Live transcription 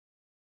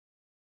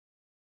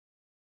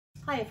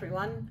Hi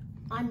everyone,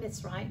 I'm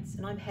Miss Wright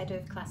and I'm Head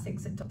of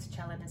Classics at Dr.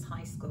 Challinors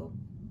High School.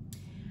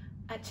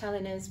 At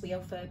Challinors we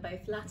offer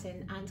both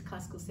Latin and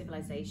Classical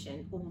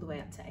Civilization all the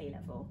way up to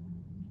A-level.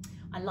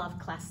 I love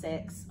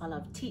classics, I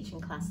love teaching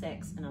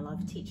classics, and I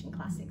love teaching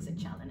classics at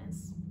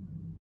Challinors.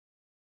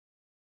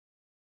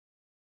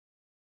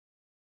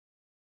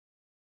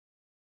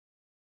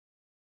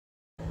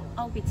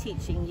 I'll be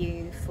teaching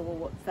you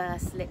for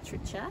verse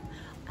literature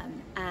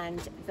and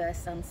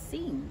verse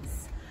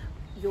unscenes.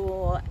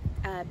 Your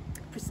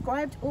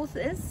prescribed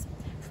authors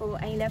for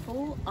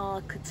A-level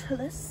are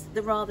Catullus,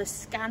 the rather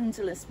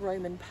scandalous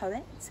Roman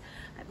poet.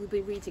 We'll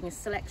be reading a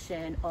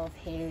selection of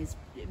his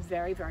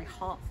very, very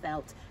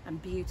heartfelt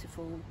and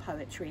beautiful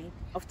poetry,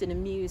 often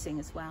amusing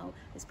as well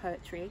as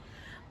poetry.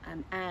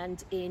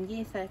 And in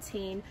Year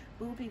 13,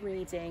 we'll be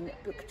reading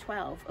Book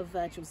 12 of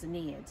Virgil's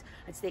Aeneid.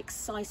 It's the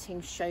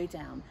exciting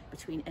showdown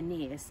between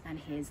Aeneas and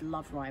his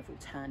love rival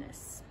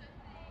Turnus.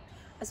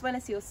 As well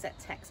as your set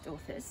text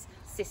authors,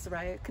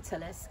 Cicero,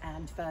 Catullus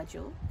and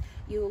Virgil,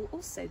 you'll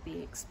also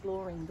be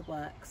exploring the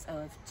works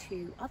of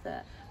two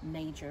other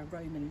major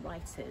Roman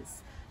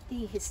writers,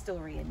 the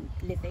historian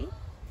Livy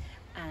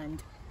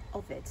and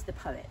Ovid the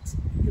poet,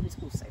 who was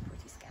also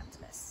pretty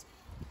scandalous.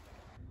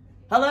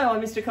 Hello, I'm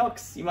Mr.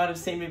 Cox. You might have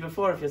seen me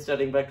before if you're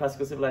studying both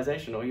Classical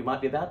Civilization, or you might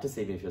be about to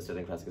see me if you're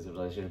studying Classical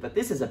Civilization, but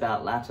this is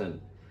about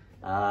Latin.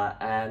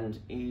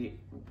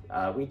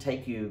 We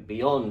take you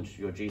beyond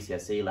your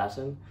GCSE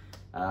Latin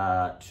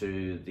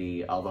to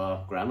the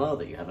other grammar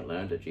that you haven't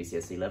learned at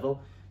GCSE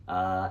level,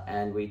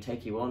 and we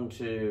take you on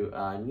to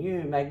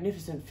new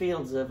magnificent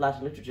fields of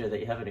Latin literature that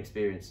you haven't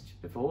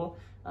experienced before.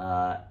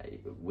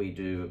 We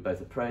do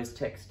both a prose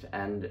text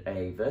and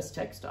a verse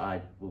text.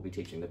 I will be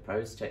teaching the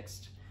prose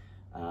text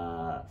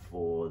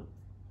for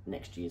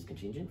next year's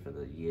contingent for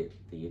the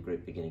year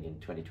group beginning in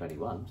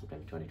 2021,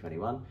 September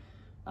 2021,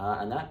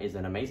 and that is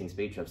an amazing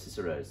speech of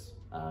Cicero's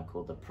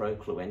called the Pro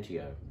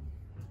Cluentio,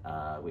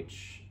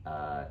 which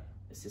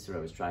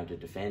Cicero is trying to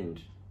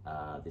defend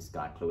this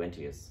guy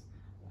Cluentius,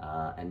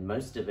 and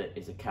most of it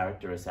is a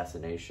character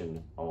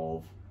assassination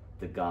of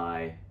the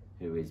guy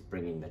who is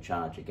bringing the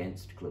charge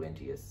against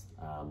Cluentius,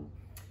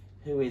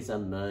 who is a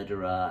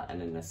murderer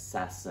and an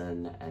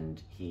assassin,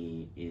 and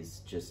he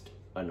is just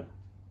an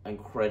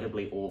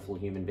incredibly awful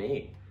human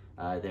being.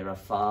 It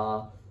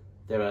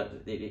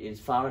is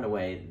far and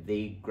away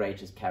the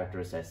greatest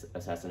character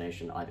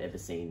assassination I've ever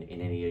seen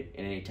in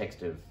any text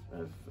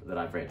that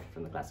I've read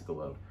from the classical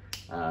world.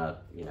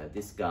 You know,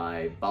 this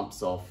guy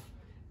bumps off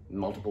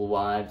multiple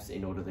wives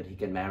in order that he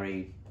can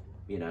marry,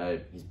 you know,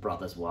 his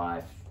brother's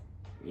wife.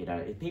 You know,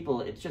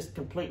 it's just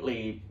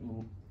completely,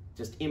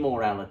 just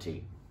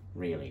immorality,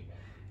 really.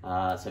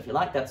 So if you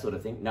like that sort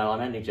of thing, no,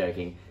 I'm only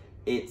joking.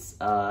 It's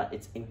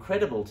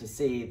incredible to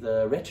see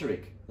the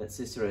rhetoric that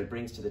Cicero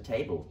brings to the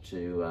table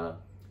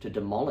to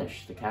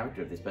demolish the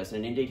character of this person,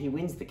 and indeed he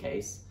wins the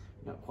case.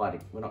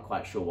 We're not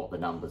quite sure what the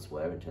numbers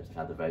were in terms of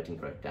how the voting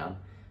broke down,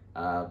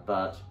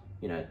 but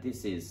you know,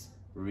 this is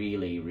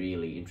really,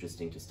 really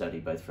interesting to study,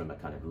 both from a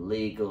kind of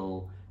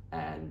legal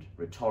and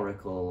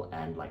rhetorical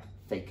and like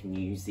fake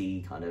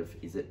newsy kind of,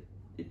 is it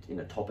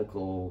in a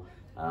topical,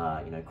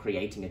 you know,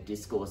 creating a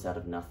discourse out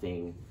of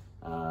nothing,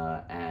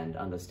 and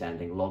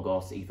understanding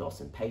logos, ethos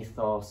and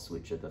pathos,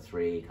 which are the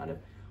three kind of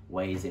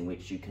ways in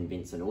which you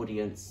convince an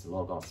audience.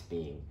 Logos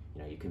being,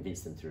 you know, you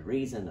convince them through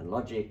reason and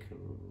logic,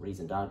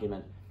 reasoned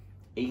argument.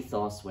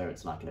 Ethos, where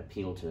it's like an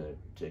appeal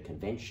to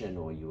convention,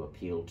 or you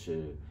appeal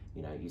to,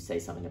 you know, you say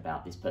something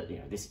about this, but you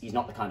know, he's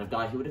not the kind of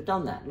guy who would have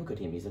done that. Look at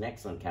him, he's an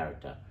excellent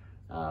character.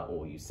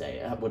 Or you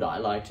say, would I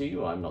lie to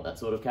you? I'm not that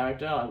sort of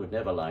character. I would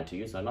never lie to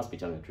you, so I must be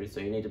telling the truth, so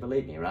you need to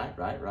believe me,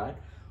 right?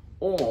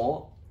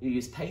 Or you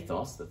use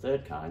pathos, the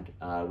third kind,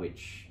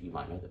 which you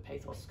might know that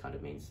pathos kind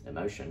of means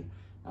emotion.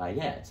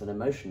 Yeah, it's an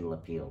emotional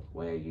appeal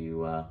where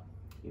you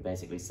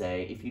basically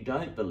say, if you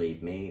don't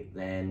believe me,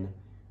 then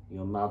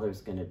your mother's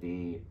going to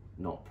be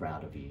not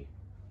proud of you,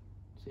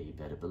 so you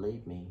better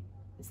believe me.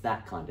 It's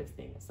that kind of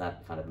thing. It's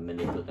that kind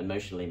of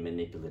emotionally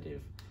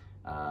manipulative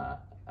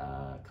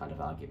kind of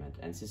argument,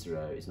 and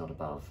Cicero is not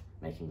above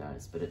making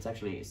those, but it's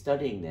actually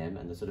studying them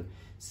and the sort of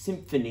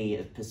symphony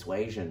of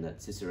persuasion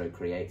that Cicero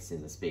creates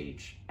in the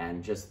speech,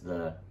 and just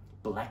the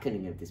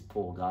blackening of this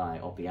poor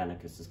guy,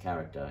 Oppianicus's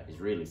character, is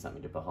really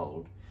something to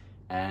behold,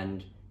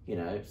 and you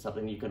know,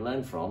 something you can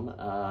learn from,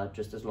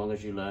 just as long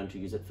as you learn to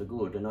use it for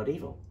good and not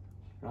evil,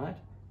 right?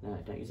 No,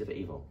 don't use it for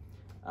evil.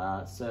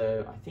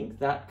 So I think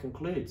that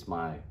concludes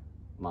my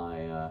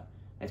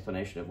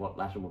explanation of what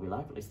Latin will be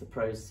like, at least the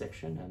prose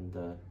section and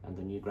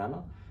the new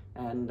grammar,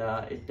 and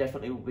it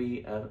definitely will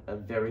be a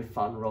very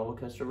fun roller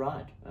coaster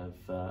ride of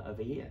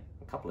a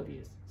couple of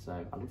years.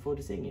 So I look forward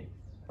to seeing you.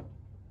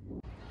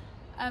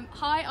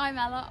 Hi, I'm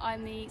Ella.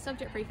 I'm the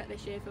subject prefect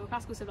this year for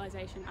Classical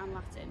Civilization and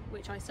Latin,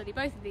 which I study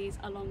both of these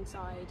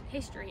alongside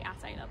history at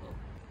A-level.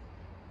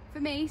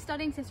 For me,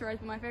 studying Cicero has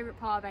been my favourite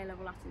part of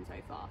A-level Latin so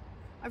far.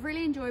 I've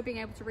really enjoyed being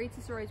able to read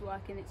Cicero's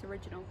work in its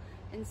original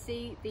and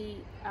see the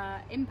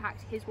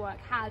impact his work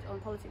had on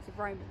politics of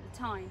Rome at the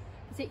time,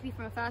 particularly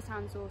from a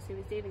first-hand source who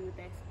was dealing with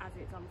this as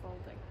it's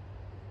unfolding.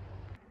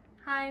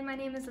 Hi, my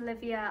name is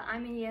Olivia.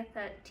 I'm a Year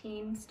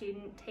 13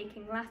 student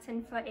taking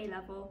Latin for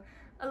A-level,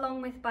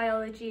 along with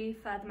biology,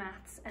 further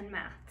maths and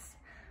maths.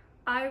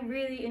 I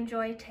really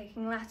enjoy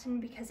taking Latin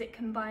because it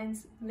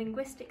combines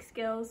linguistic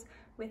skills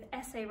with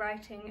essay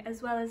writing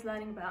as well as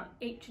learning about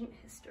ancient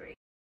history.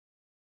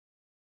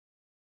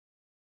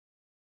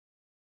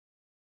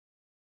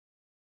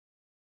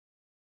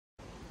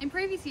 In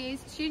previous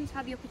years, students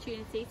had the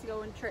opportunity to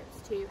go on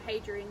trips to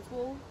Hadrian's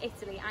Wall,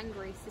 Italy and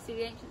Greece to see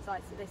the ancient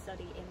sites that they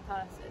study in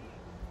person.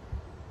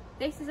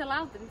 This has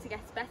allowed them to get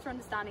a better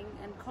understanding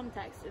and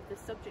context of the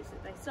subjects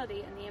that they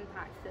study and the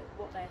impact that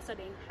what they are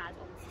studying had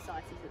on the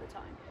societies at the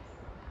time.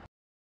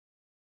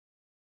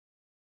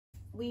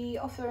 We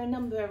offer a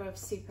number of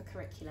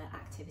supercurricular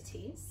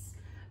activities.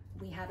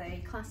 We have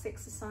a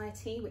Classics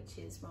Society, which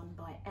is run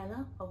by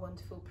Ella, a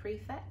wonderful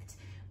prefect.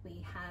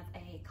 We have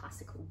a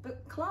classical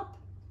book club.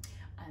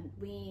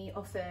 We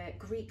offer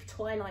Greek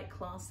Twilight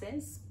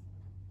classes.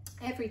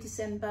 Every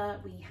December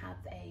we have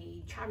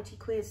a charity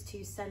quiz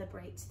to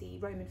celebrate the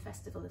Roman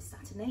festival of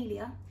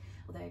Saturnalia,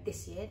 although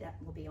this year that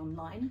will be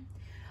online.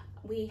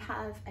 We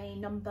have a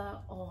number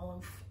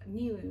of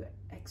new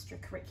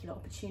extracurricular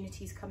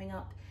opportunities coming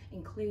up,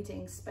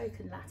 including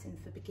spoken Latin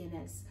for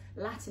beginners,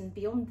 Latin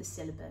beyond the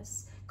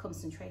syllabus,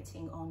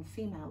 concentrating on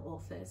female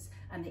authors,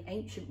 and the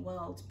ancient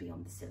world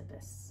beyond the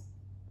syllabus.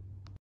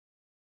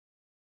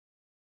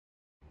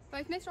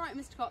 Both Mr. Wright and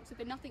Mr. Cox have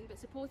been nothing but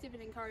supportive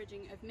and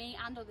encouraging of me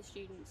and other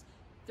students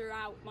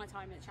throughout my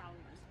time at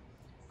Challengers,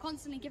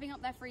 constantly giving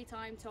up their free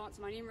time to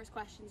answer my numerous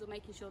questions or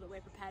making sure that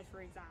we're prepared for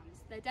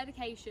exams. Their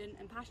dedication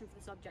and passion for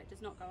the subject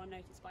does not go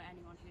unnoticed by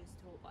anyone who is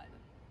taught by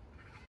them.